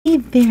Hey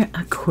there,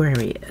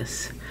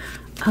 Aquarius.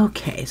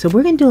 Okay, so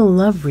we're going to do a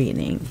love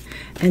reading.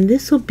 And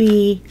this will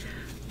be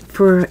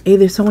for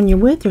either someone you're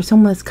with or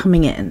someone that's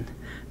coming in.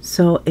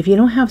 So if you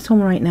don't have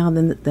someone right now,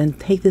 then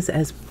take this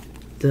as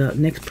the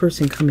next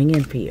person coming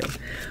in for you.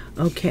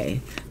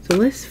 Okay, so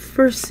let's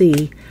first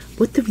see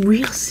what the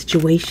real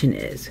situation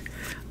is.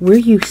 Where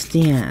you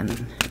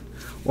stand.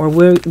 Or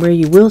where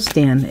you will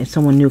stand if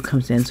someone new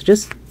comes in. So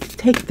just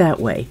take it that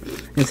way.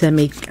 Instead of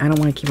I don't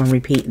want to keep on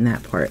repeating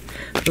that part.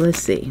 So let's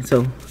see.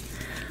 So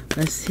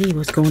let's see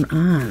what's going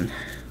on.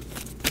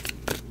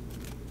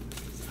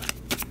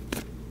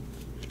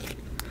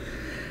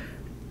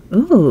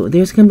 Ooh,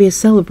 there's going to be a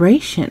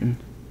celebration.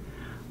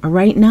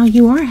 Right now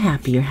you are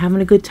happy. You're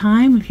having a good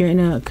time if you're in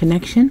a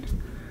connection.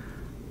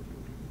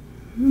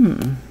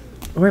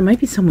 Or it might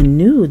be someone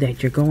new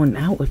that you're going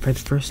out with for the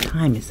first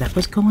time. Is that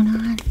what's going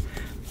on?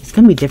 It's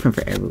going to be different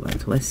for everyone.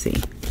 So let's see.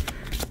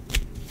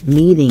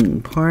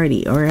 Meeting,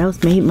 party, or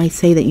else might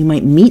say that you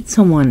might meet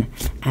someone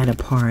at a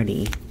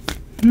party.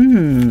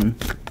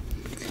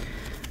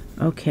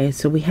 Okay,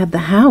 so we have the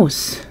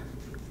house.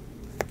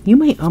 You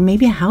might, or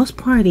maybe a house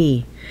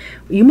party.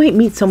 You might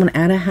meet someone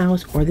at a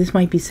house, or this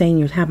might be saying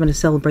you're having a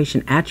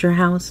celebration at your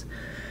house.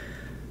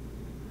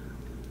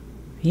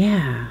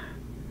 Yeah.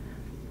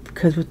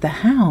 Because with the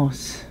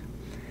house,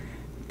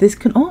 this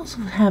could also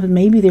have,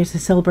 maybe there's a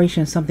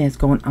celebration of something that's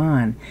going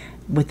on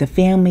with the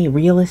family,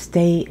 real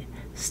estate,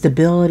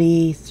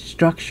 stability,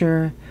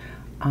 structure,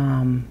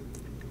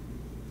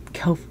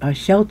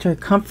 shelter,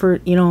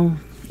 comfort, you know.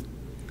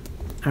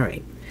 All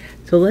right.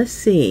 So let's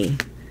see.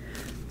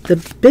 The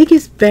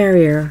biggest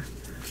barrier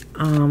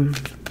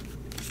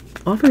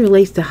often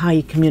relates to how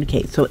you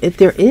communicate. So if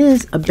there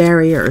is a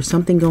barrier or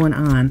something going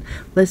on,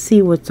 let's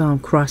see what's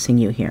crossing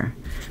you here.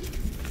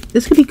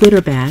 This could be good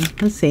or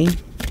bad. Let's see.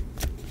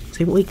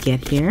 See what we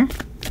get here.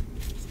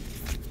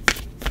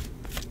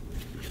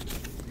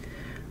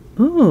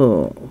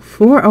 Ooh,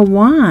 4 of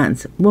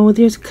Wands. Well,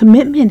 there's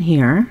commitment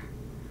here.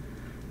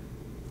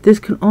 This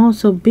can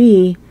also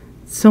be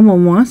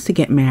someone wants to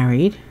get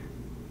married.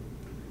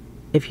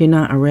 If you're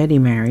not already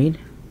married.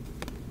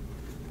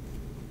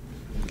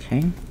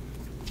 Okay.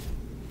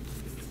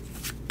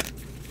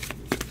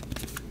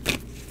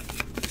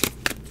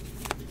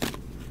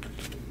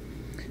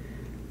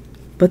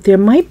 But there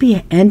might be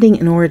an ending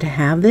in order to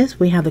have this.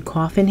 We have the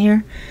coffin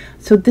here.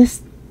 So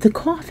the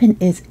coffin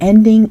is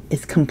ending,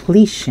 it's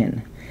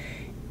completion.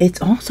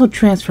 It's also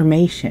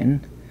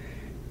transformation.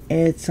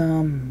 It's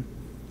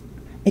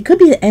it could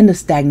be the end of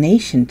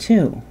stagnation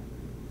too.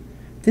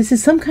 This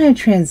is some kind of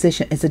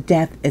transition. It's a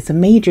death. It's a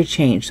major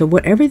change. So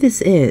whatever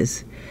this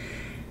is,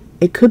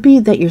 it could be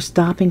that you're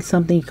stopping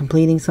something,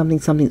 completing something,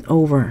 something's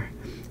over.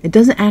 It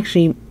doesn't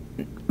actually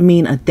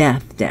mean a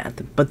death,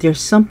 but there's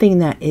something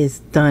that is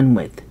done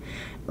with.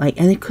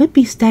 And it could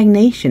be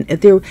stagnation. If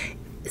there,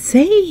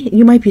 say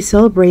you might be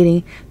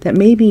celebrating that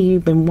maybe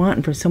you've been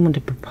wanting for someone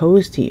to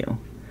propose to you,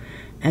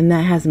 and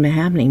that hasn't been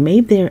happening.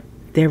 Maybe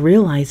they're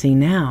realizing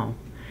now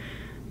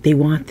they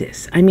want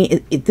this. I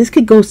mean, this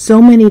could go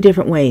so many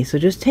different ways. So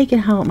just take it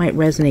how it might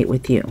resonate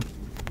with you.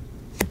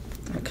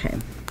 Okay.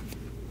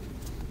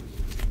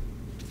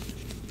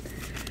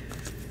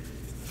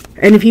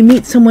 And if you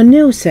meet someone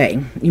new,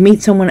 say you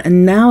meet someone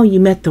and now you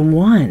met the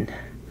one,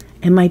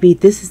 it might be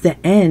this is the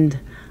end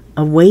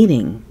of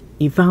waiting.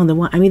 You found the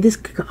one. I mean, this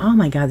could go, oh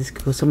my God, this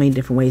could go so many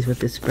different ways with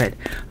this spread.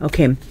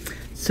 Okay,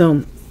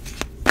 so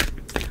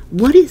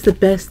what is the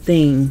best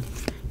thing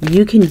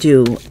you can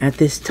do at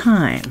this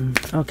time?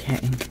 Okay.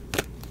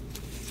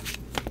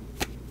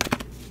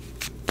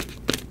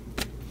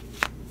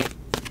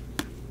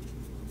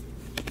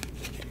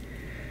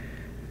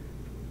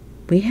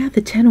 We have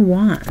the 10 of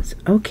Wands.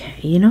 Okay,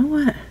 you know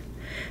what?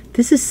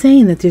 This is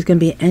saying that there's going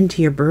to be an end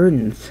to your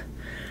burdens.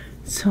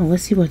 So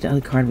let's see what the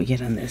other card we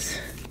get on this.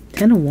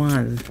 10 of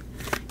Wands.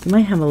 You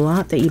might have a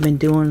lot that you've been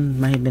doing,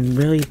 might have been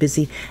really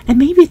busy. And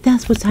maybe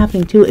that's what's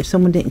happening too if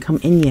someone didn't come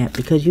in yet,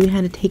 because you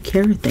had to take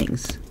care of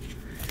things.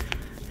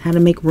 Had to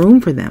make room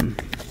for them.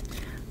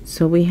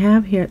 So we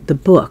have here the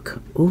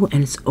book. Ooh,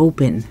 and it's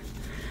open.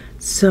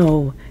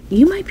 So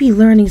you might be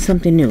learning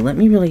something new. Let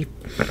me really...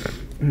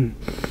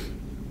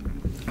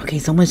 Okay,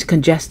 someone's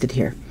congested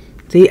here.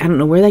 See, I don't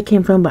know where that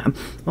came from, but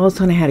all of a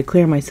sudden I had to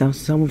clear myself.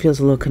 So someone feels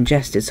a little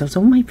congested. So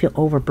someone might feel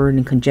overburdened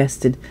and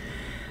congested.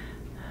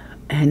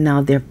 And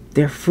now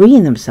they're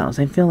freeing themselves.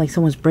 I feel like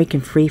someone's breaking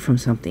free from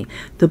something.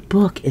 The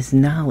book is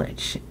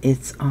knowledge.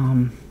 It's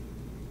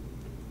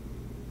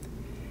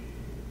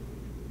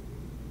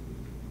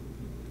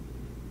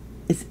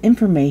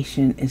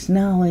information. It's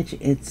knowledge.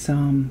 It's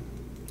someone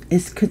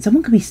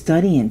could be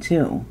studying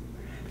too.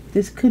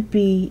 This could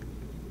be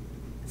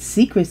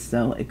secrets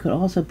though. It could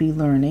also be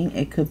learning.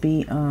 It could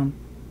be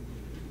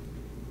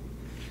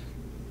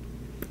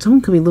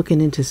someone could be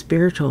looking into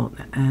spiritual,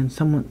 and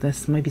someone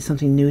that's might be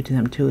something new to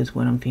them too, is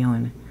what I'm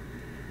feeling.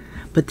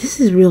 But this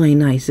is really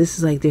nice. This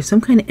is like there's some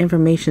kind of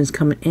information is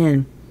coming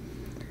in,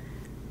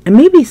 and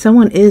maybe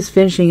someone is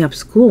finishing up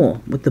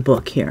school with the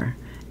book here,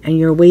 and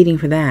you're waiting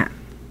for that.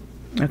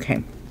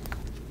 Okay.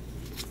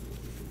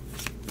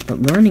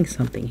 but learning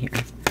something here.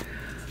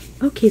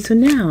 Okay, so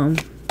now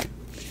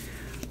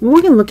what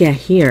we're going to look at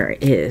here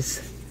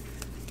is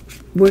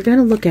we're going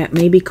to look at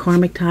maybe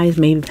karmic ties,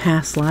 maybe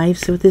past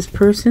lives with this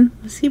person.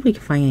 Let's see if we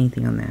can find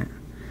anything on that.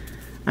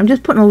 I'm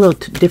just putting a little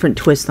different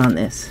twist on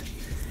this.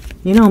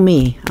 You know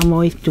me, I'm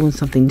always doing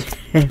something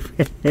different.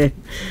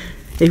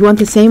 If you want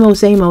the same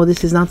old,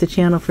 this is not the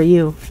channel for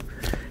you.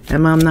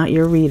 And I'm not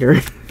your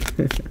reader.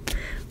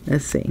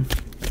 Let's see.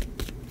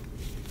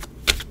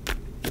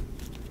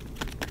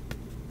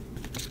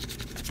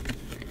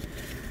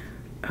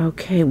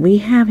 Okay, we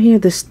have here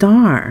the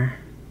star.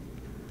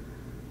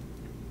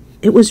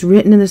 It was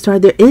written in the star.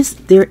 There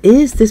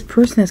is this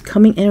person that's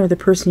coming in, or the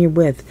person you're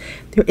with.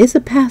 There is a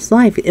past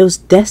life. It was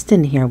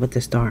destined here with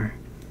the star.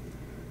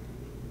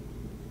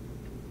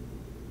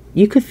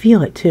 You could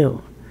feel it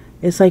too.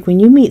 It's like when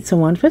you meet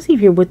someone, especially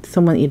if you're with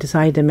someone that you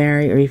decide to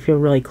marry, or you feel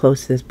really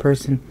close to this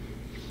person.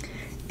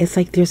 It's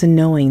like there's a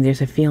knowing,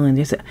 there's a feeling,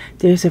 there's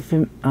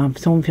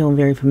someone feeling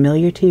very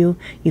familiar to you.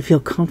 You feel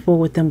comfortable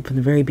with them from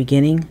the very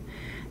beginning.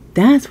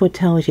 That's what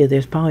tells you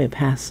there's probably a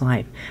past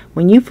life.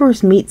 When you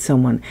first meet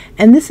someone,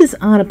 and this is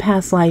on a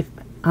past life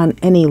on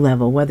any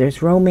level, whether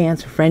it's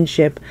romance,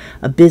 friendship,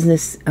 a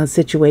business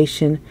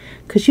situation,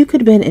 because you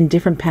could have been in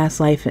different past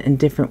life in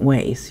different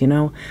ways, you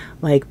know,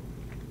 like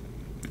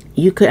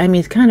you could, I mean,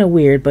 it's kind of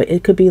weird, but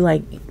it could be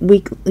like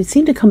we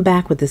seem to come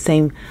back with the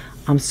same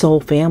soul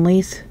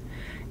families,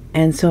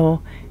 and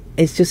so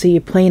it's just that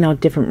you're playing out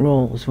different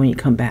roles when you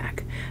come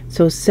back.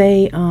 So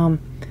say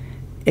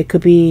it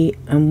could be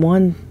in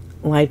one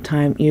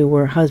lifetime you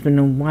were husband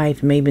and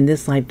wife, maybe in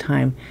this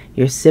lifetime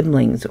you're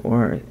siblings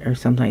or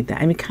something like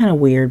that. I mean, kind of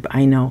weird, but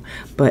I know,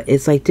 but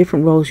it's like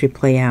different roles you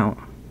play out.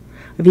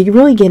 If you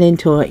really get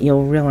into it,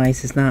 you'll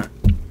realize it's not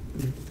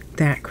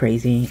that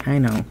crazy. I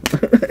know.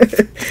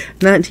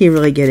 Not until you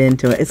really get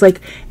into it. It's like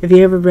if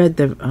you ever read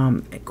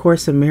the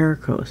Course of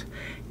Miracles,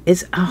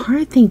 it's a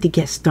hard thing to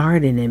get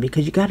started in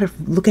because you got to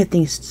look at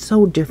things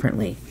so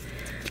differently.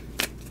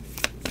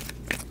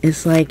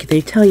 It's like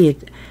they tell you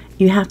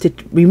you have to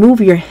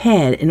remove your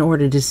head in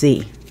order to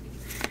see.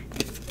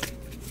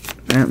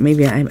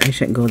 Maybe I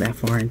shouldn't go that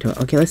far into it.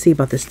 Okay, let's see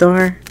about the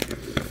star.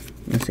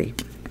 Let's see.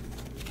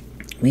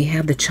 We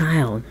have the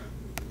child.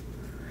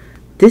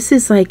 This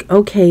is like,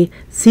 okay,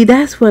 see,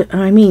 that's what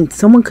I mean.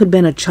 Someone could have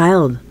been a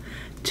child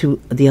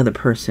to the other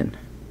person.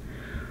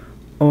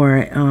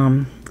 Or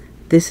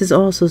this is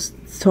also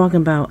talking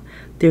about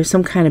there's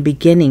some kind of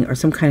beginning or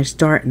some kind of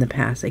start in the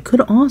past. It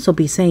could also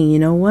be saying, you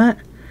know what?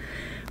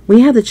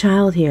 We have the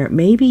child here.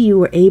 Maybe you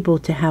were able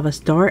to have a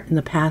start in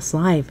the past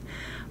life,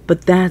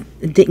 but that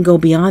didn't go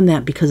beyond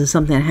that because of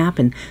something that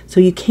happened. So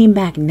you came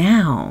back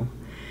now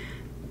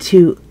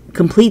to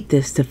complete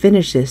this, to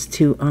finish this,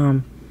 to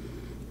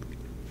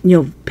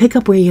you know, pick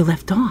up where you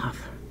left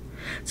off.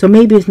 So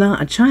maybe it's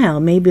not a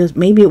child. Maybe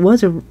it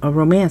was a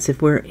romance.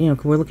 If we're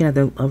we're looking at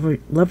the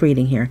love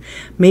reading here,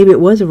 maybe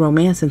it was a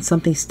romance and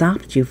something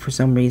stopped you for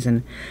some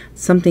reason.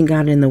 Something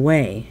got in the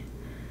way.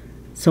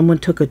 Someone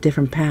took a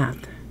different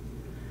path.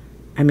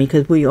 I mean,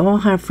 because we all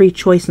have free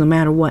choice no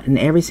matter what in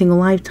every single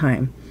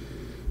lifetime.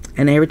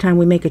 And every time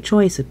we make a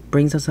choice, it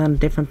brings us on a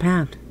different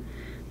path.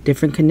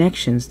 Different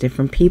connections,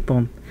 different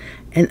people.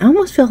 And I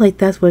almost feel like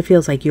that's what it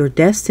feels like. You're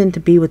destined to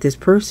be with this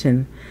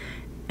person.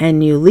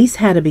 And you at least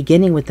had a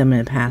beginning with them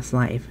in a past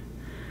life.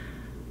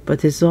 But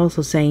this is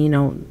also saying, you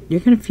know, you're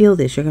going to feel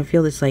this. You're going to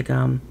feel this like,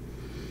 you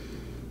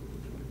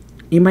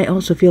might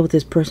also feel with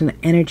this person the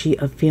energy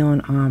of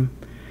feeling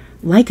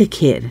like a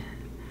kid.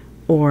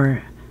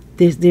 Or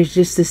there's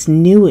just this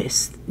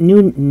newness.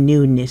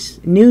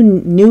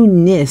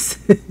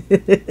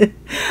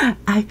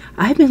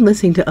 I've been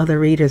listening to other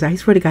readers. I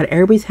swear to God,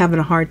 everybody's having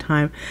a hard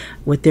time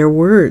with their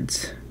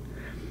words.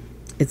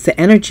 It's the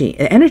energy.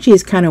 The energy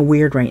is kind of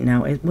weird right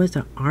now. It was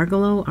the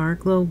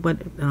Arglo, but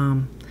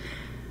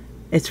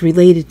it's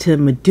related to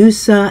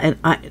Medusa, and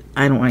I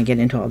don't want to get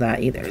into all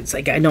that either. It's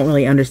like I don't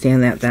really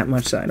understand that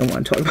much, so I don't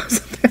want to talk about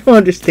something I don't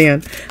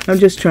understand. I'm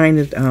just trying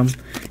to,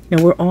 you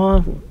know,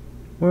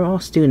 we're all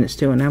students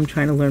too, and I'm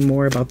trying to learn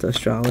more about the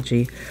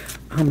astrology.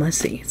 Let's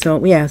see.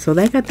 So yeah, so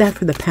I got that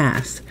for the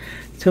past.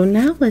 So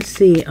now let's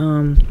see.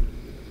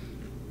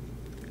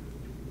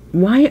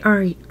 Why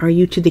are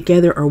you two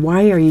together, or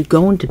why are you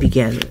going to be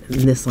together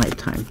in this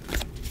lifetime?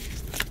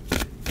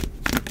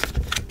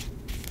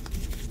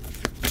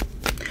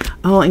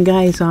 Oh, and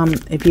guys,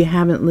 if you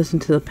haven't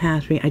listened to the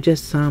past reading, I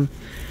just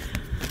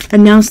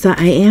announced that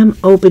I am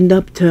opened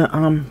up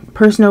to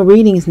personal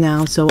readings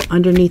now. So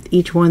underneath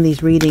each one of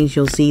these readings,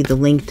 you'll see the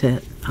link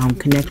to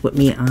connect with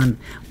me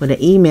with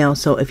an email.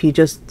 So if you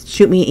just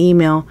shoot me an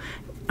email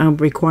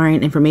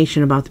requiring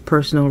information about the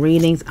personal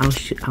readings,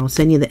 I'll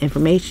send you the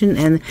information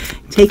and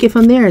take it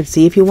from there and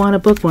see if you want to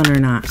book one or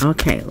not.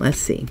 Okay, let's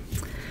see.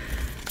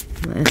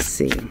 Let's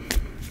see.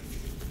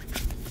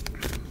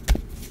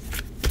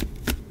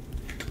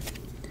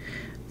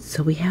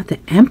 So we have the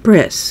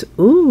Empress.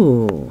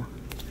 Ooh.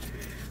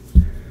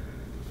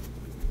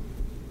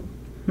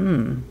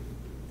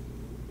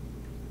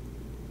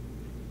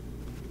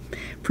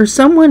 For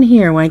someone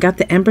here, when I got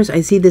the Empress, I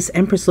see this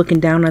Empress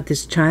looking down at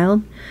this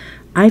child.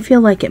 I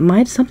feel like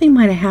something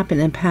might have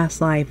happened in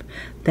past life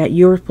that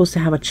you were supposed to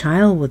have a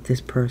child with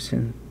this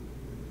person.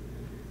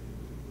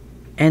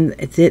 And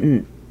it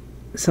didn't.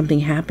 Something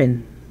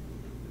happened.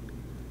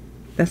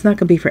 That's not going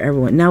to be for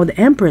everyone. Now, the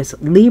Empress,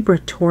 Libra,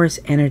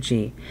 Taurus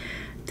energy.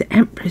 The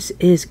Empress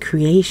is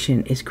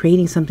creation, is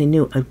creating something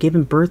new, of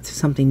giving birth to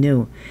something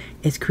new.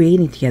 It's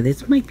creating together.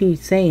 This might be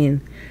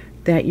saying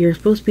that you're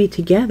supposed to be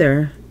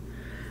together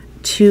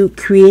to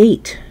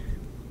create.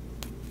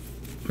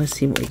 Let's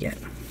see what we get.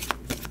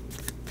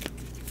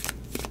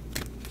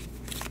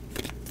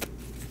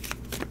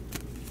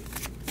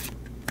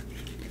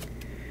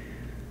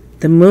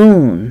 The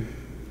Moon.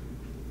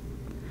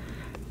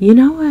 You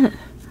know what?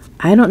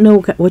 I don't know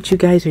what you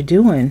guys are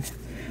doing,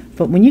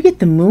 but when you get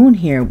the Moon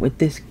here with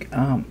this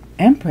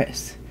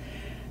Empress,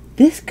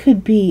 this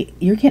could be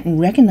you're getting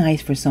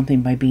recognized for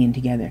something by being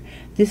together.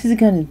 This is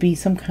going to be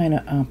some kind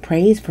of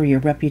praise for your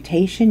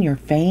reputation, your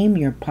fame,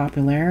 your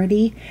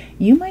popularity.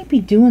 You might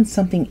be doing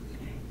something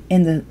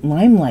in the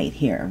limelight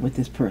here with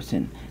this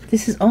person.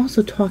 This is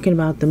also talking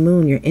about the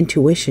Moon, your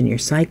intuition, your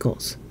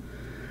cycles.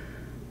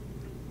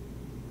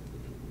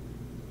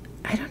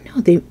 I don't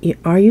know.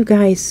 Are you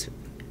guys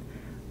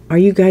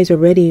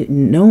already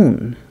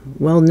known,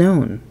 well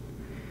known?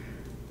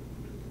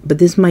 But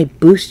this might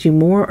boost you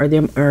more,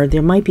 or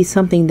there might be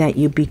something that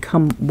you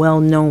become well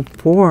known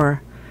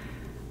for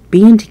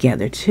being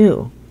together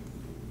too.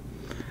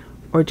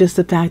 Or just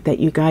the fact that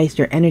you guys,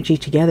 your energy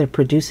together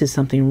produces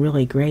something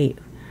really great.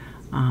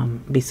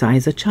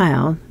 Besides a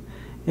child,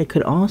 it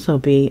could also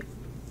be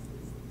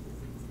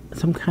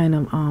some kind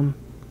of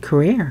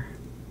career,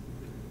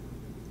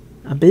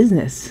 a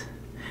business.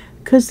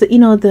 Because, you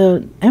know,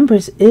 the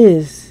Empress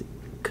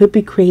could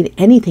be creating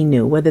anything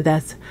new, whether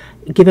that's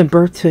giving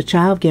birth to a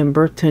child, giving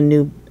birth to a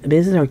new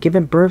business, or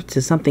giving birth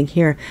to something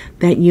here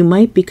that you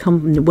might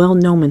become well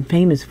known and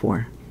famous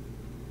for.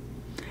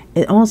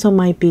 It also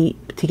might be,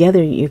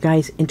 together, you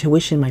guys'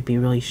 intuition might be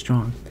really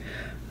strong.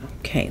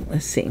 Okay,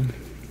 let's see.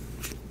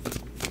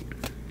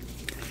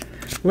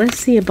 Let's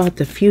see about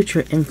the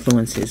future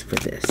influences for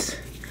this.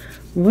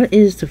 What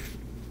is the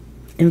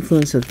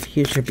influence of the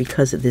future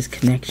because of this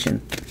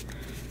connection?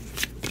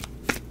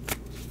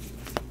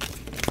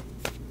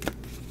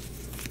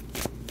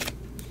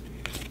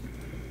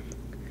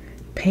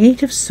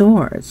 Page of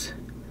Swords.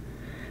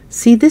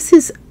 See, this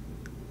is,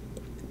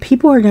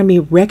 people are going to be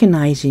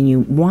recognizing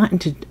you, wanting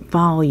to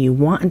follow you,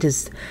 wanting to,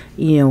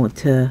 you know,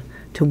 to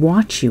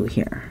watch you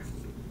here.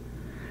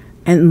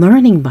 And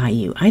learning by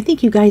you. I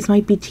think you guys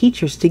might be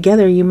teachers.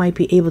 Together you might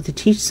be able to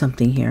teach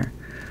something here.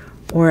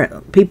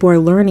 Or people are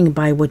learning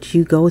by what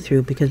you go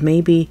through, because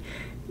maybe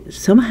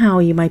somehow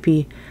you might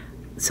be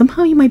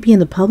in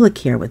the public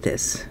here with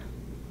this.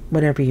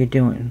 Whatever you're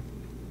doing.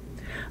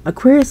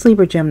 Aquarius,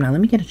 Libra, Gemini.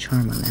 Let me get a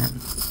charm on that.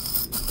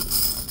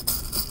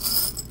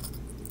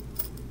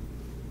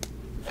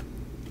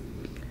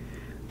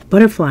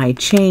 Butterfly,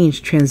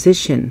 change,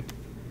 transition.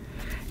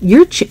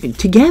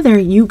 Together,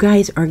 you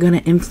guys are going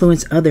to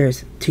influence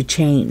others to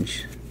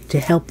change, to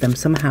help them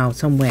somehow,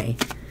 some way.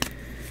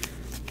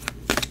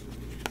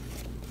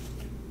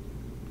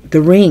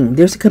 The Ring.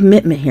 There's a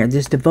commitment here.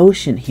 There's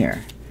devotion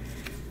here.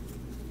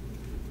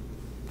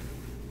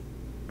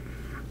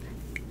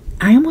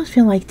 I almost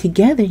feel like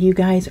together you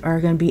guys are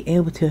going to be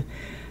able to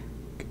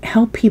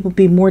help people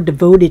be more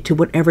devoted to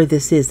whatever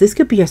this is. This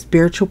could be a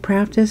spiritual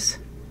practice,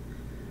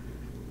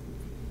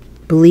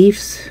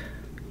 beliefs.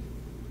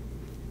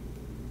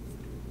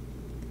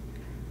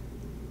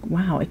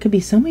 Wow, it could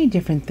be so many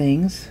different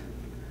things.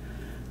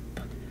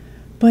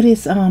 But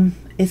it's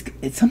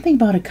something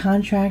about a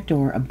contract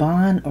or a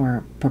bond or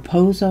a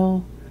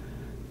proposal.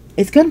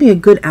 It's going to be a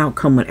good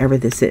outcome, whatever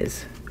this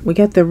is. We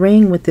got the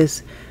Ring with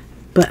this.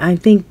 But I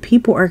think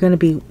people are going to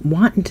be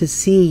wanting to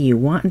see you,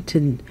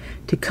 wanting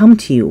to come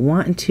to you,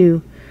 wanting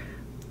to...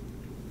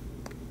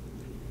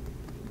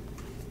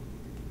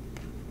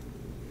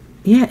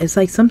 Yeah, it's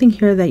like something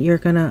here that you're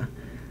going to...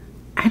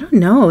 I don't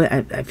know.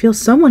 I feel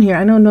someone here.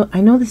 I don't know. I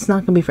know this is not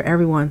going to be for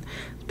everyone,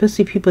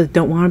 especially people that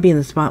don't want to be in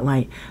the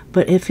spotlight.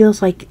 But it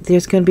feels like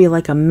there's going to be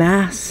like a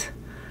mass...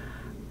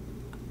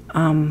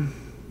 the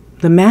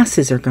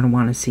masses are going to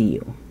want to see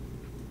you,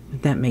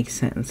 if that makes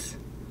sense.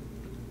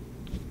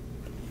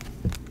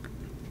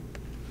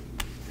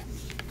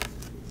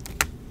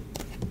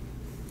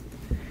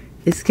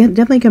 It's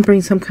definitely going to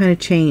bring some kind of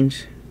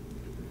change,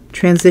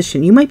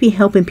 transition. You might be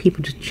helping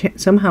people to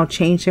somehow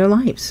change their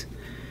lives.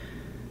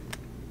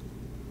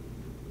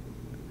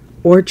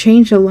 Or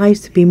change their lives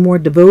to be more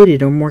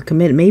devoted or more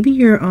committed. Maybe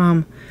you're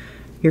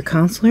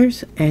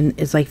counselors, and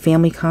it's like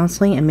family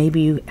counseling, and maybe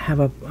you have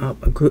a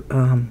group,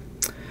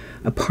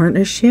 a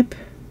partnership.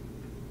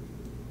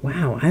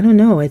 Wow, I don't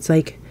know. It's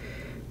like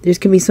there's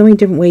going to be so many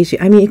different ways.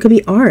 I mean, it could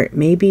be art.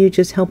 Maybe you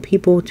just help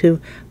people to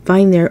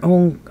find their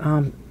own...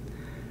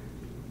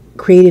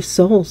 creative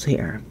souls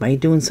here by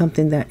doing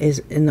something that is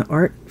in the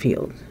art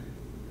field.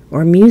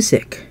 Or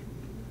music.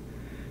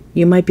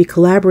 You might be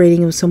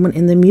collaborating with someone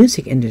in the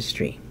music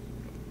industry.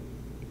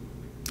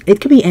 It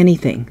could be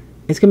anything.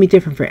 It's going to be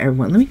different for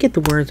everyone. Let me get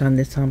the words on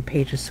this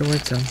Page of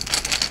Swords.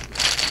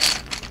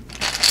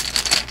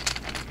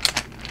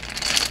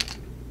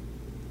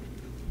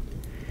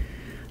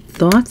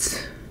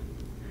 Thoughts,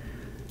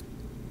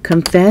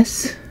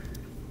 confess,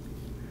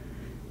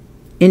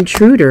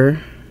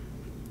 intruder,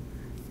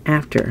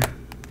 after.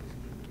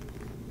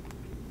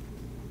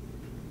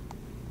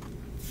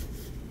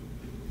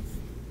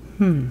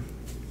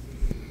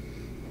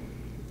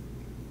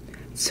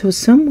 So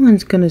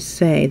someone's going to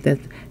say that,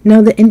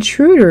 now the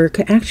intruder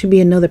could actually be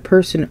another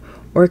person,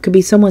 or it could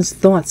be someone's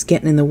thoughts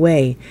getting in the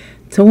way.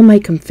 Someone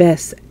might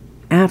confess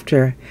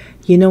after,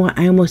 you know what,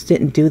 I almost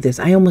didn't do this.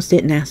 I almost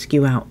didn't ask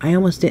you out. I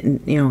almost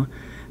didn't, you know,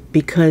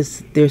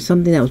 because there's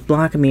something that was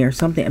blocking me or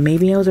something.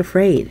 Maybe I was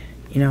afraid,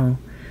 you know.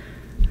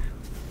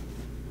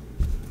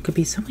 Could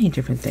be so many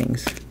different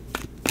things.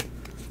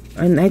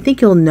 And I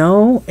think you'll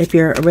know if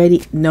you're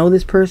already know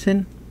this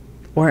person,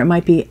 or it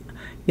might be,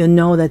 you'll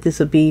know that this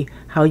will be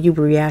how you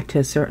react to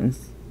a certain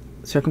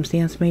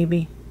circumstance,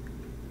 maybe.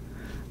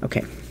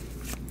 Okay,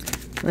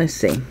 let's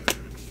see.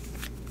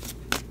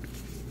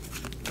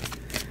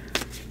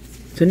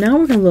 So now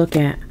we're going to look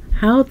at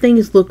how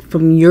things look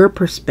from your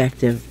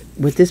perspective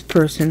with this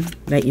person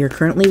that you're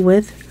currently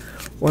with,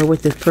 or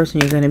with this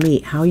person you're going to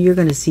meet. How you're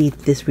going to see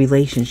this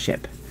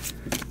relationship.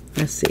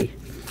 Let's see.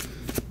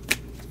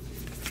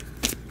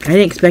 I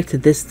didn't expect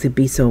this to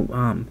be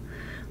so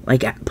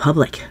like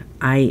public.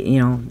 You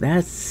know,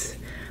 that's,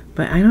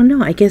 but I don't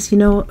know. I guess, you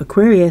know,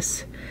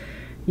 Aquarius,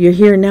 you're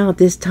here now at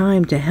this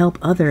time to help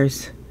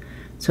others.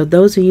 So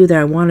those of you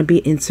that want to be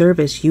in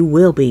service, you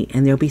will be,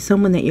 and there'll be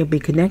someone that you'll be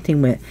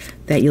connecting with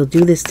that you'll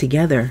do this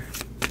together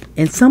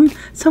in some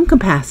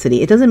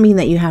capacity. It doesn't mean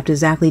that you have to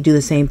exactly do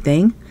the same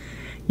thing.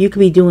 You could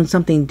be doing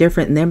something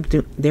different,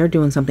 and they're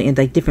doing something in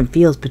like different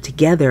fields, but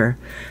together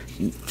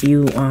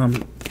you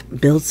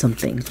build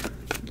something.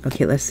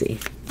 Okay, let's see.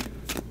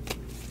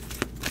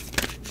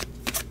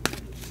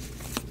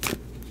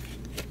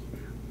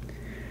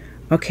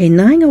 Okay,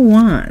 Nine of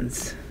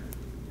Wands.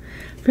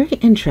 Very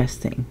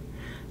interesting.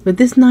 But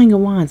this Nine of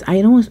Wands,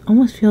 it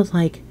almost feels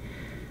like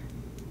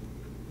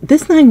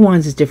this Nine of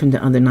Wands is different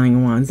than other Nine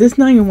of Wands. This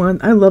Nine of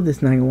Wands, I love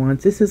this Nine of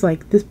Wands. This is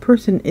like, this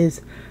person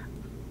is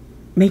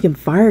making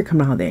fire come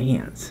out of their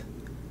hands.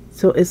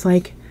 So it's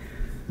like,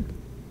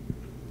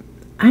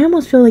 I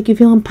almost feel like you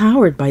feel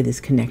empowered by this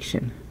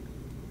connection.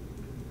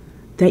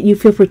 That you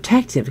feel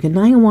protective. Because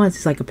Nine of Wands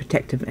is like a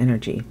protective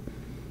energy.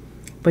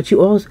 But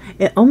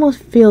it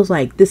almost feels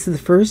like this is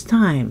the first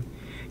time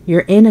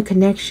you're in a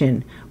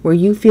connection where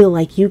you feel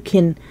like you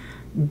can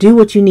do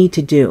what you need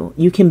to do.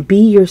 You can be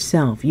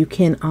yourself. You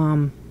can,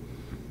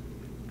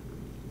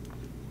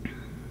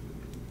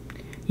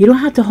 you don't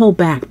have to hold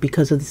back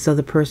because of this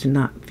other person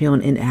not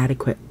feeling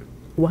inadequate.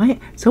 Why?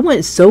 Someone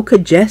is so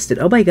congested.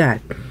 Oh my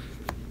God.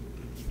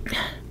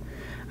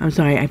 I'm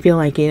sorry. I feel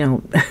like, you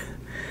know,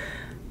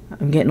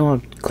 I'm getting all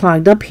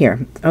clogged up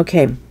here.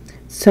 Okay.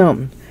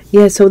 So,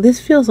 yeah, so this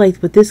feels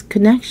like with this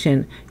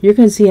connection, you're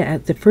going to see it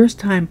at the first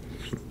time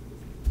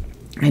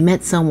I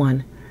met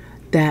someone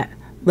that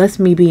lets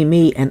me be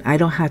me, and I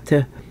don't have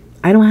to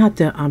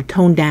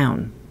tone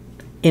down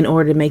in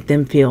order to make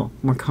them feel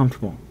more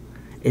comfortable,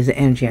 is the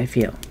energy I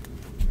feel.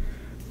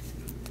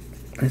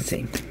 Let's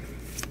see.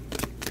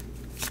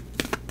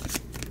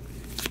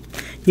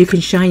 You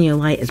can shine your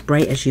light as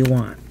bright as you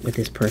want with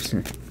this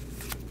person.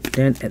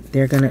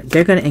 They're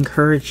gonna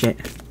encourage it.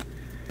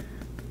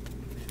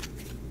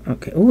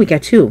 Okay. Oh, we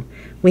got two.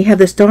 We have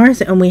the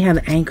stars and we have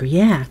the anchor.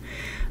 Yeah.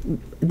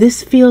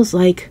 This feels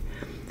like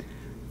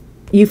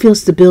you feel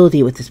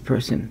stability with this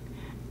person.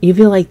 You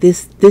feel like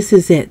this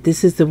is it.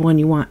 This is the one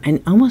you want. And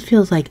it almost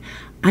feels like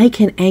I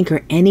can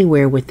anchor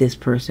anywhere with this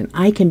person.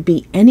 I can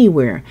be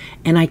anywhere,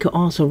 and I could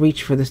also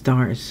reach for the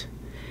stars.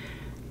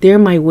 They're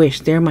my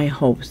wish. They're my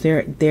hopes.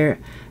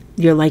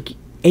 You're like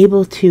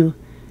able to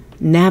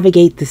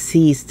navigate the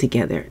seas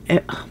together.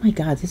 Oh my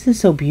God, this is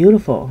so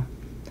beautiful.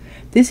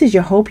 This is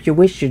your hope, your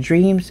wish, your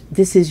dreams.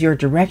 This is your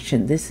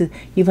direction. This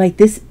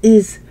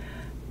is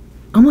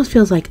almost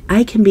feels like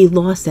I can be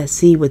lost at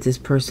sea with this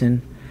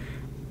person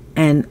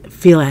and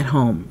feel at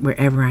home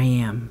wherever I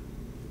am.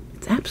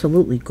 It's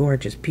absolutely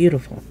gorgeous,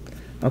 beautiful.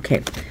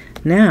 Okay,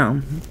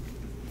 now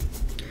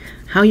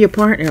how your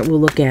partner will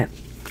look at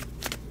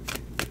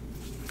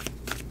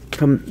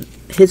from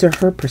his or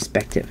her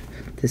perspective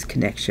this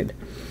connection.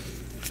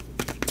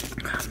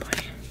 Oh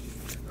boy.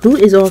 Who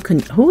is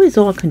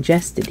all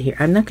congested here?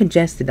 I'm not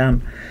congested.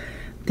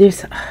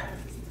 There's,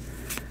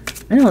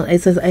 I don't know,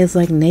 it's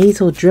like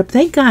nasal drip.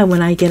 Thank God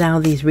when I get out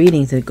of these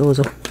readings it goes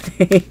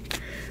away.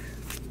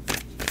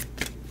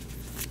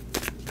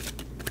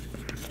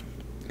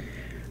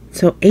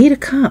 So 8 of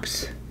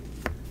Cups.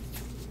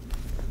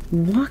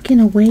 Walking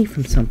away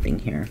from something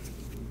here.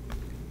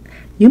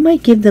 You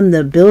might give them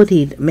the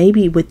ability,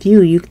 maybe with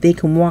you, they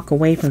can walk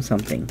away from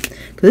something.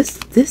 Because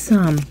this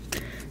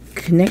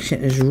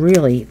connection is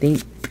really,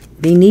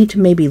 they need to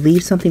maybe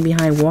leave something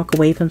behind, walk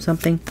away from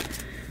something.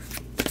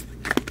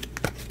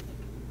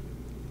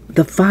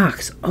 The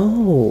Fox.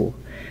 Oh,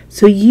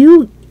 so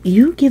you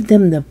give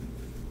them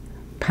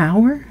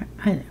power.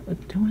 I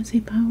don't want to say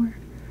power.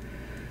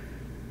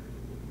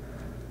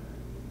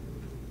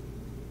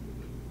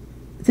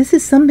 This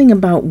is something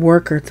about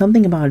work or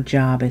something about a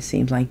job, it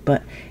seems like.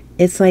 But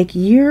it's like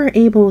you're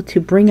able to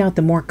bring out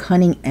the more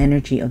cunning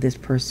energy of this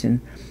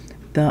person.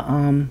 The,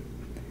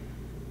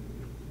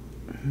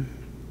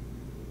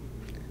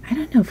 I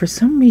don't know, for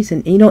some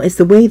reason, you know, it's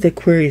the way the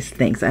Aquarius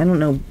thinks. I don't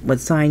know what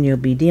sign you'll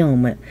be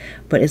dealing with,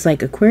 but it's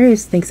like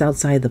Aquarius thinks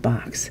outside the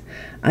box.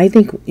 I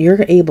think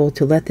you're able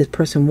to let this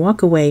person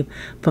walk away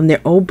from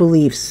their old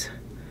beliefs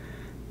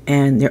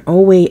and their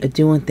old way of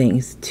doing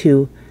things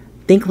to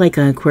think like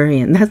an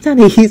Aquarian. That's not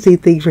an easy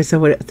thing for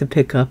someone to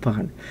pick up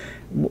on.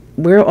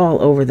 We're all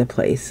over the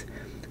place.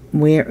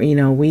 We're, you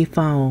know, we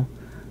follow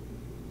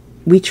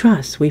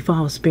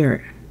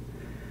spirit.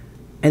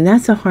 And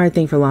that's a hard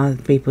thing for a lot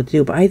of people to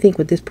do. But I think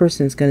what this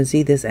person is going to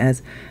see this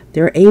as,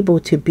 they're able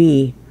to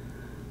be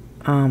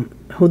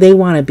who they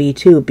want to be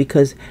too,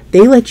 because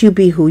they let you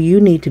be who you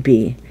need to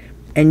be.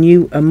 And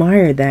you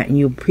admire that and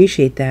you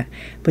appreciate that.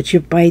 But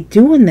by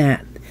doing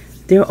that,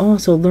 they're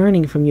also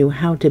learning from you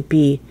how to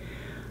be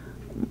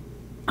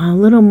a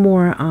little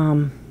more,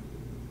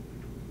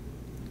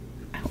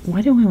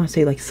 why do I want to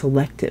say like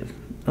selective?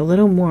 A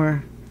little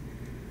more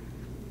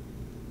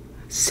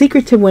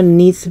secretive when it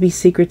needs to be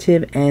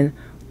secretive, and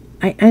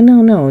I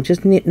don't know,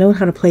 just know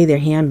how to play their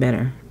hand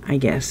better, I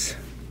guess.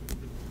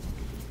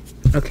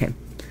 Okay,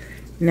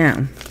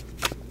 now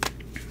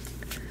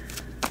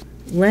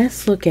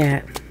let's look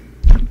at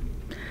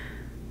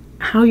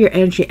how your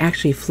energy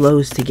actually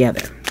flows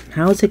together.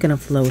 How is it going to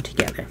flow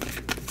together?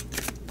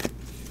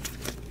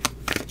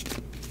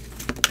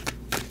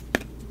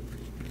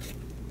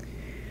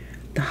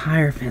 The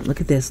Hierophant, look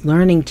at this,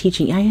 learning,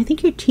 teaching. I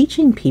think you're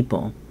teaching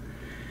people.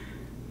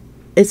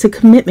 It's a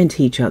commitment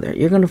to each other.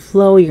 You're going to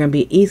flow. You're going to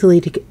be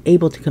easily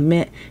able to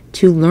commit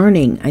to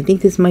learning. I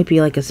think this might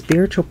be like a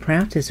spiritual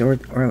practice,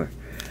 or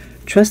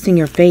trusting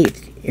your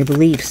faith, your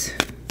beliefs,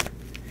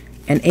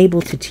 and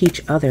able to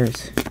teach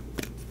others.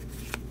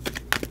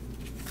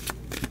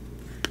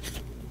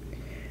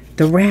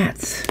 The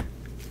rats.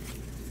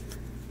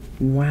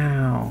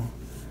 Wow.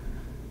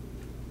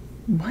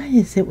 What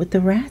is it with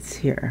the rats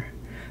here?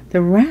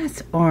 The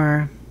rats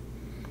are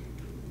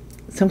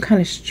some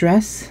kind of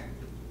stress.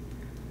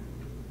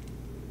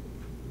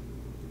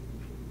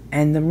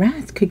 And the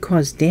rats could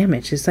cause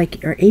damage. It's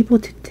like you're able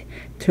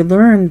to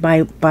learn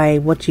by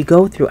what you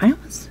go through. I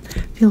almost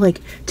feel like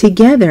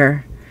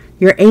together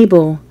you're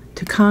able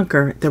to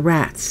conquer the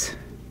rats.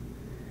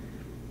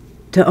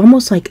 To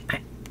almost like,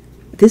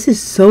 this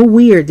is so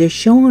weird. They're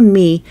showing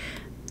me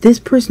this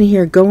person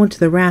here going to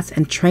the rats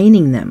and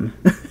training them.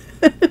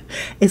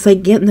 It's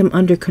like getting them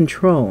under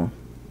control.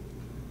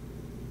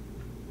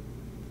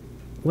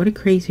 What a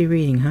crazy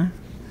reading, huh?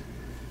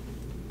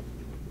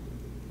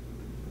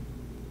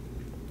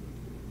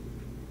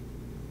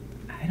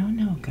 I don't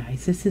know,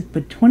 guys. This is,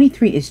 but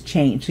 23 is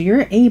change. So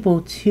you're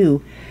able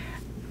to,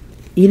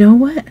 you know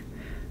what?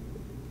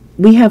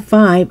 We have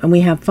 5 and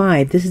we have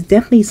 5. This is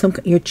definitely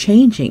you're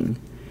changing.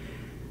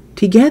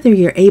 Together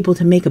you're able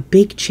to make a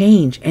big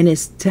change. And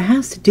it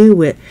has to do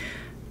with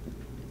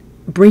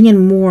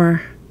bringing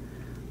more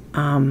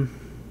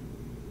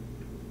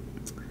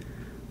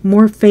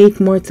faith,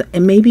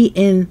 and maybe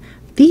in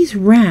these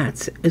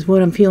rats is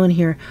what I'm feeling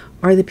here,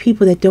 are the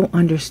people that don't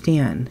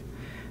understand.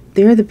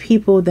 They're the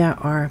people that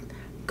are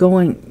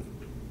going,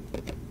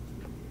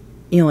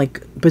 you know,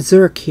 like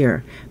berserk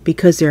here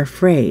because they're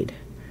afraid.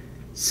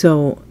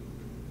 So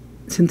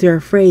since they're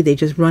afraid, they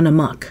just run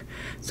amok.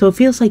 So it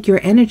feels like your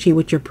energy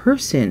with your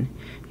person,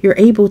 you're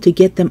able to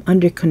get them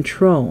under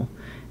control.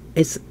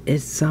 It's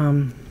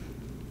the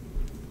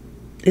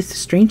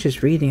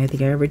strangest reading I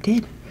think I ever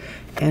did.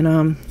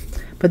 And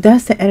but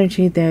that's the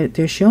energy that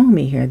they're showing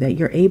me here, that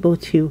you're able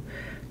to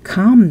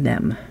calm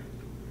them.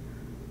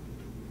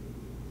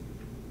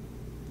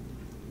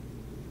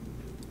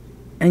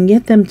 And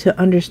get them to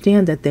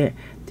understand that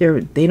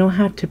they don't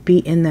have to be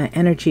in that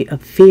energy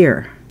of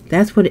fear.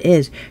 That's what it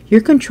is.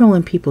 You're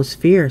controlling people's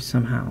fear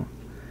somehow.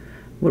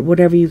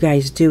 Whatever you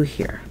guys do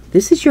here.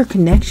 This is your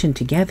connection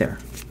together.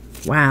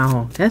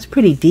 Wow, that's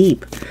pretty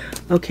deep.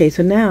 Okay,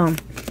 so now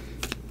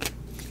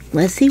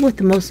let's see what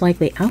the most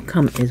likely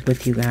outcome is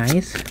with you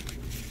guys.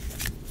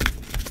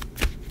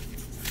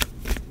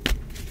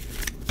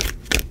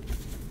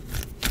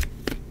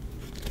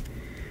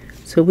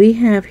 So we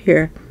have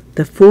here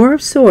the 4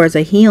 of Swords,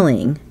 a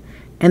healing,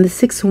 and the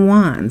 6 of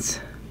Wands.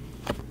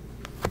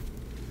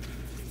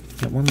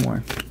 Got one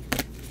more.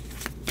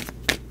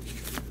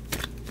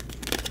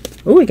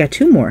 Oh, we got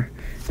 2 more.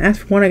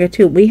 That's one, I got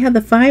 2. We have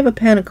the 5 of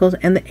Pentacles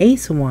and the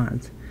Ace of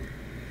Wands.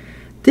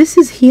 This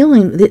is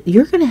healing.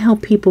 You're going to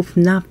help people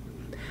from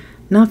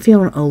not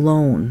feeling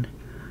alone.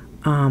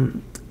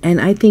 And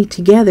I think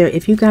together,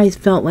 if you guys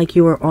felt like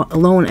you were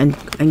alone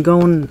and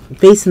going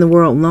facing the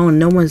world alone,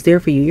 no one's there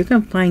for you, you're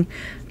going to find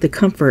the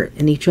comfort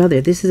in each other.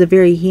 This is a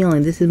very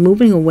healing. This is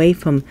moving away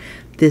from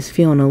this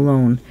feeling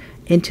alone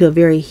into a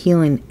very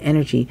healing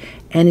energy,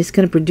 and it's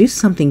going to produce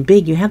something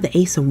big. You have the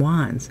Ace of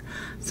Wands,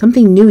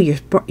 something new.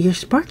 You're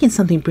sparking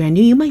something brand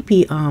new. You might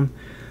be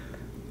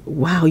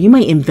wow, you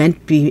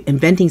might be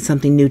inventing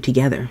something new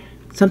together,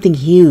 something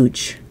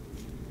huge.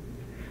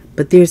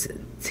 But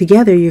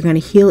together you're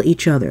going to heal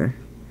each other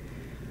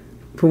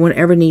for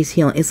whatever needs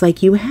healing. It's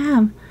like you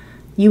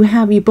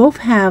both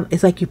have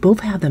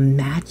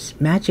the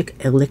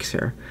magic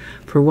elixir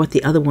for what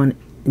the other one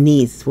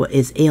needs, what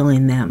is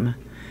ailing them.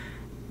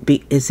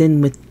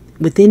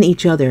 Within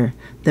each other.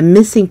 The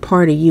missing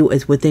part of you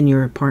is within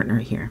your partner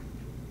here.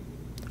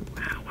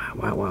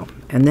 Wow.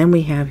 And then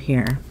we have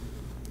here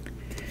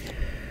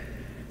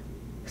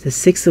the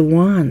Six of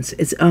Wands.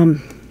 It's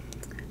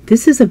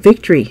this is a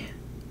victory.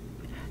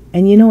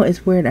 And you know,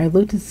 it's weird. I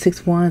looked at the Six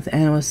of Wands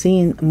and I was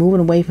seeing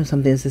moving away from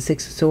something. It's the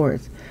Six of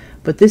Swords.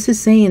 But this is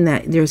saying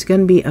that there's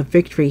going to be a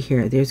victory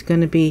here. There's going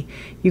to be,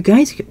 you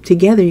guys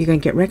together, you're going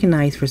to get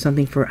recognized for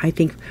something, I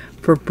think,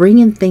 for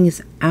bringing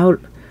things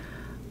out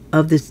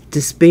of this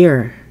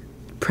despair,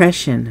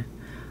 depression,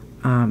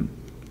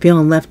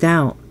 feeling left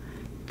out.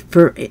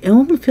 It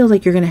almost feels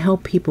like you're going to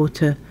help people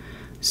to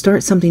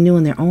start something new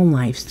in their own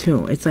lives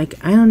too. It's like,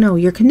 I don't know,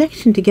 your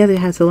connection together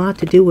has a lot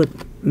to do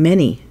with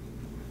many.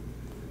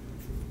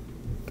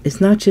 It's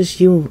not just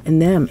you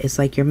and them. It's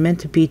like you're meant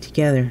to be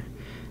together,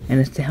 and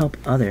it's to help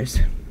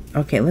others.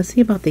 Okay, let's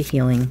see about the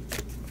healing.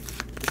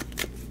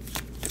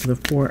 The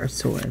Four of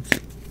Swords.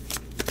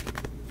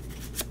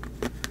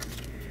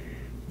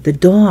 The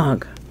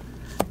dog.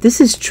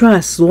 This is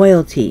trust,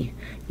 loyalty.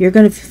 You're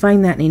going to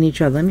find that in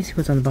each other. Let me see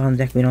what's on the bottom of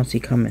the deck we don't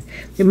see coming.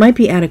 There might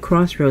be at a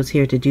crossroads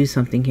here to do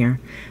something here.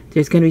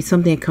 There's going to be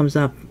something that comes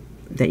up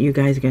that you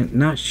guys are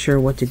not sure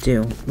what to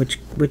do, which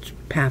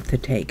path to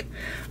take.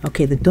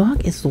 Okay, the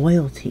dog is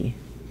loyalty.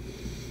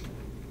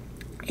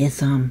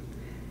 It's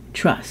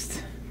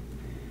trust.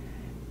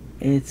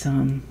 It's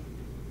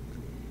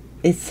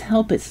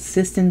help, it's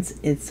assistance,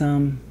 it's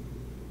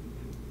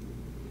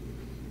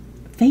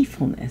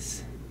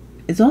faithfulness.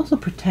 It's also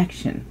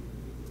protection.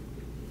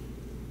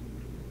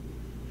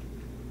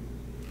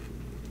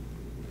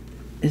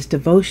 It's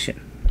devotion.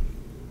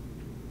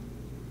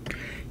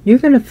 You're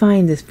going to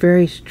find this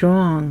very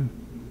strong,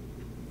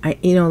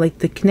 like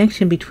the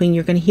connection between,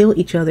 you're going to heal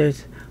each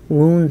other's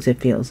wounds,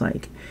 it feels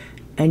like.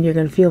 And you're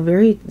going to feel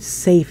very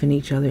safe in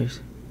each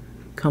other's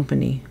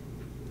company.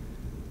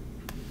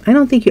 I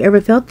don't think you ever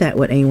felt that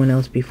with anyone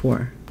else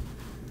before.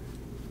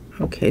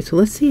 Okay, so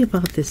let's see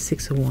about this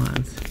Six of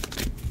Wands.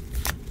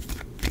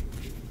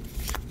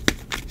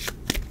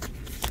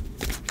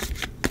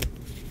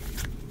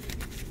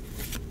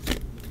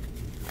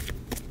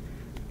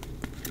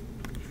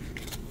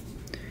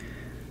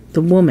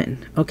 The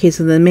woman. Okay,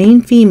 so the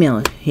main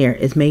female here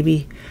is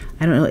maybe,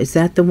 I don't know, is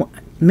that the one?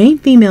 Main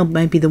female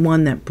might be the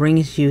one that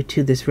brings you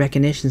to this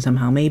recognition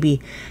somehow. Maybe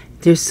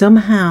there's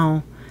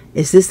somehow,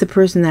 is this the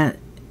person that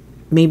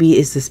maybe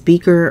is the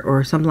speaker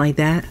or something like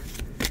that?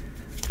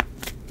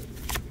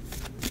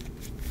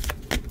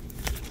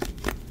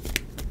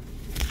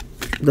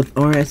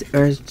 Or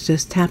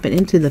just tapping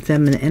into the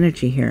feminine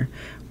energy here.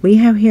 We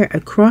have here a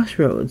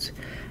crossroads.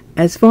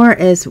 As far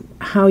as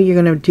how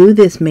you're going to do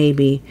this,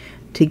 maybe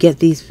to get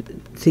this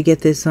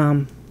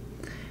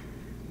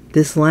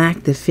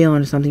lack, this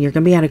feeling or something, you're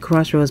going to be at a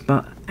crossroads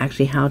about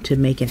actually how to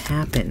make it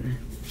happen.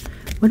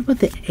 What about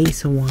the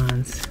Ace of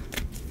Wands?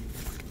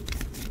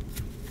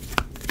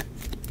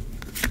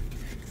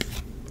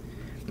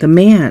 The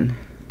man.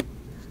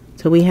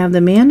 So we have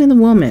the man and the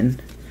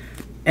woman.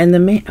 And the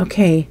man,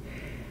 okay,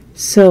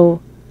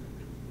 so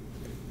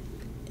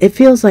it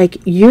feels like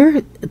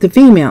you're the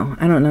female.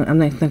 I don't know, I'm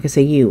not going to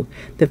say you.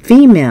 The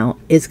female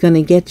is going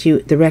to get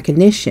you the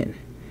recognition.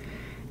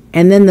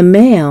 And then the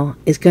male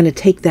is going to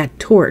take that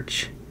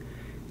torch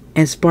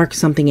and spark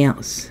something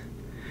else.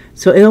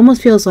 So it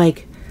almost feels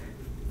like,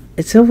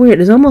 it's so weird.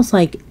 It's almost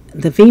like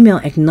the female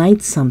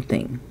ignites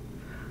something.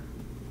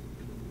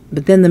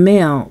 But then the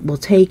male will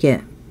take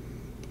it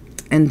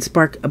and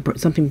spark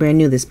something brand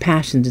new, this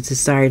passion, this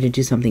desire to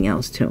do something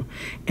else too.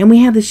 And we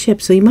have the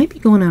ship. So you might be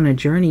going on a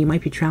journey. You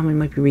might be traveling. You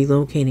might be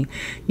relocating.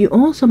 You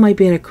also might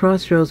be at a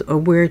crossroads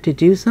of where to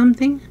do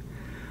something.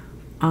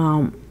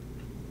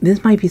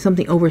 This might be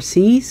something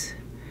overseas,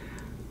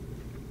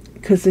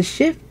 because the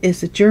shift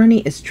is a journey,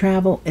 it's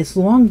travel, it's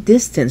long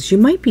distance. You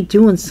might be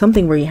doing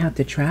something where you have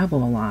to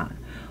travel a lot,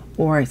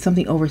 or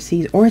something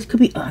overseas, or it could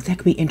be that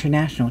could be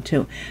international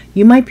too.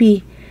 You might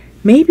be,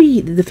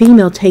 maybe the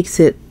female takes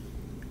it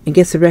and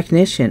gets the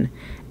recognition,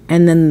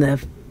 and then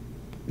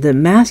the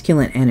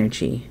masculine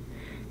energy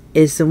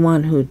is the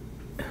one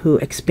who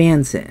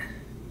expands it.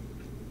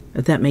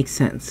 If that makes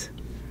sense.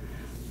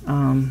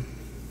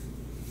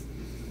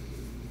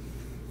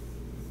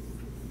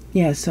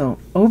 Yeah, so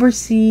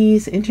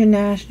overseas,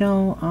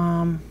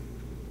 international,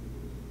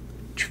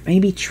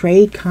 maybe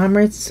trade,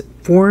 commerce,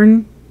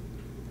 foreign.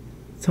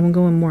 Someone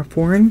going more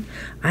foreign.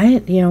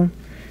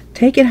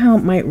 Take it how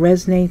it might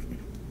resonate.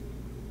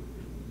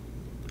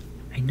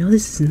 I know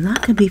this is not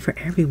going to be for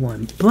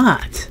everyone,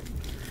 but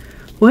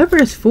whoever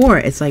it's for,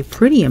 it's like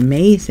pretty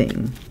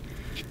amazing.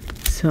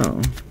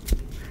 So,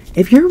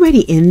 if you're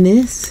already in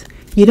this,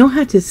 you don't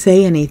have to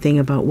say anything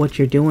about what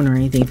you're doing or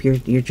anything if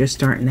you're just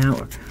starting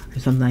out or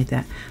something like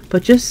that.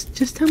 But just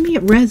tell me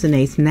it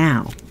resonates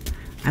now.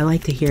 I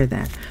like to hear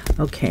that.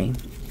 Okay,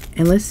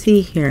 and let's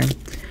see here. And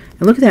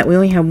look at that. We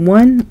only have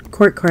one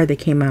court card that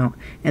came out.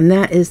 And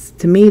that is,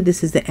 to me,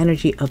 this is the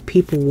energy of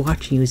people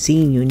watching you,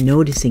 seeing you,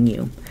 noticing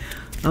you.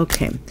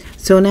 Okay,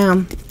 so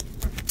now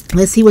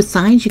let's see what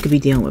signs you could be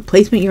dealing with.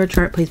 Placement in your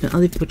chart, placement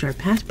other people's chart,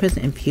 past,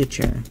 present, and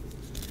future.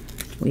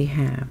 We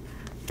have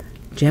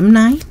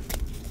Gemini,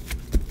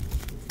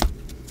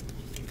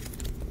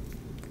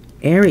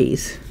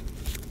 Aries,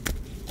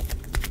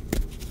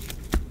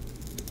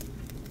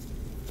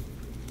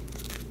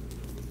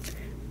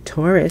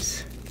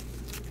 Taurus,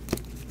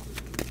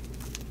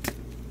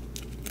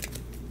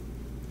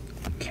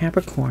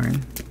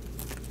 Capricorn,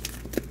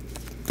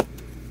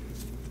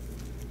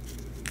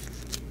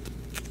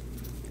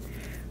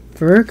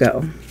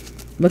 Virgo.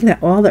 Look at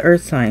that, all the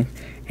earth signs,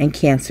 and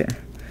Cancer.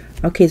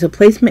 Okay, so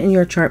placement in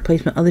your chart,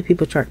 placement other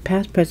people's chart,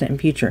 past, present, and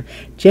future.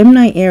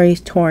 Gemini, Aries,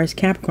 Taurus,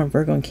 Capricorn,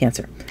 Virgo, and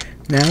Cancer.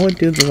 Now we'll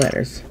do the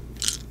letters.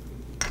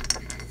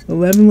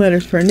 11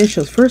 letters for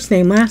initials. First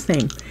name, last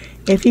name.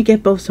 If you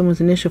get both someone's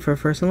initial for a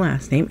first and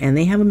last name, and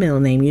they have a middle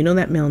name, you know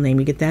that middle name,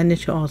 you get that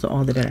initial also,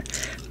 all the better.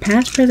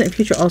 Past, present, and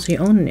future, also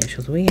your own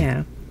initials. We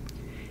have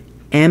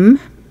M,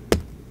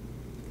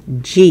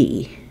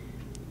 G,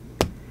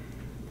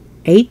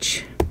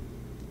 H,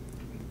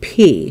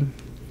 P,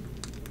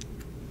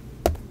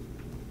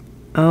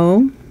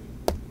 O,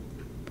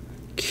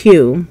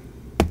 Q,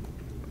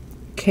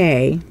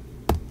 K,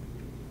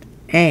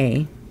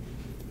 A,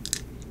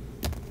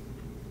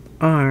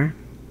 R,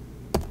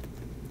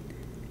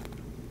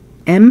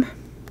 M,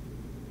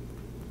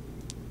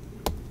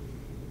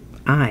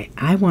 I.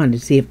 I wanted to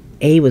see if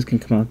A was going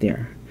to come out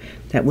there.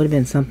 That would have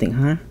been something,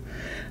 huh?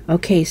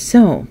 Okay,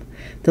 so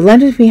the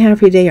letters we have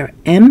for today are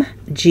M,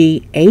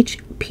 G, H,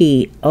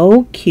 P,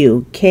 O,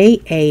 Q,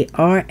 K, A,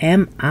 R,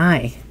 M,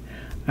 I.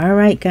 All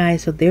right,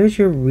 guys, so there's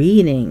your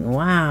reading.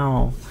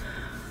 Wow.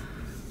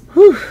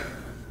 Whew.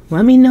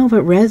 Let me know if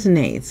it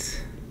resonates.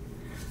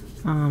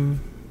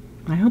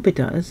 I hope it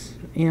does,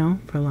 you know,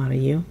 for a lot of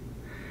you.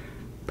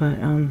 But,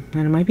 and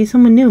it might be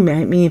someone new.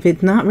 I mean, if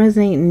it's not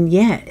resonating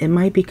yet, it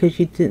might be because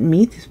you didn't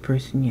meet this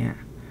person yet.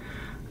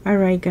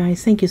 Alright,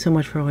 guys. Thank you so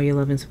much for all your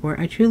love and support.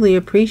 I truly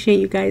appreciate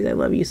you guys. I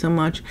love you so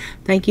much.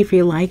 Thank you for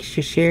your likes,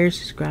 your shares,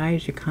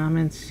 subscribes, your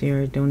comments,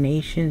 your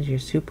donations, your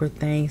super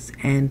thanks.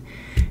 And,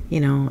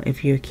 you know,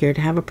 if you're here to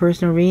have a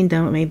personal reading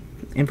done, maybe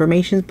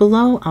information's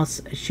below.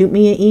 Shoot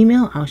me an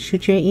email. I'll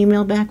shoot you an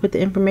email back with the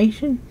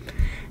information.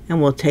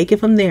 And we'll take it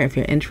from there. If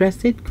you're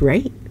interested,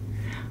 great.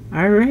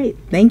 All right.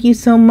 Thank you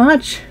so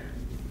much.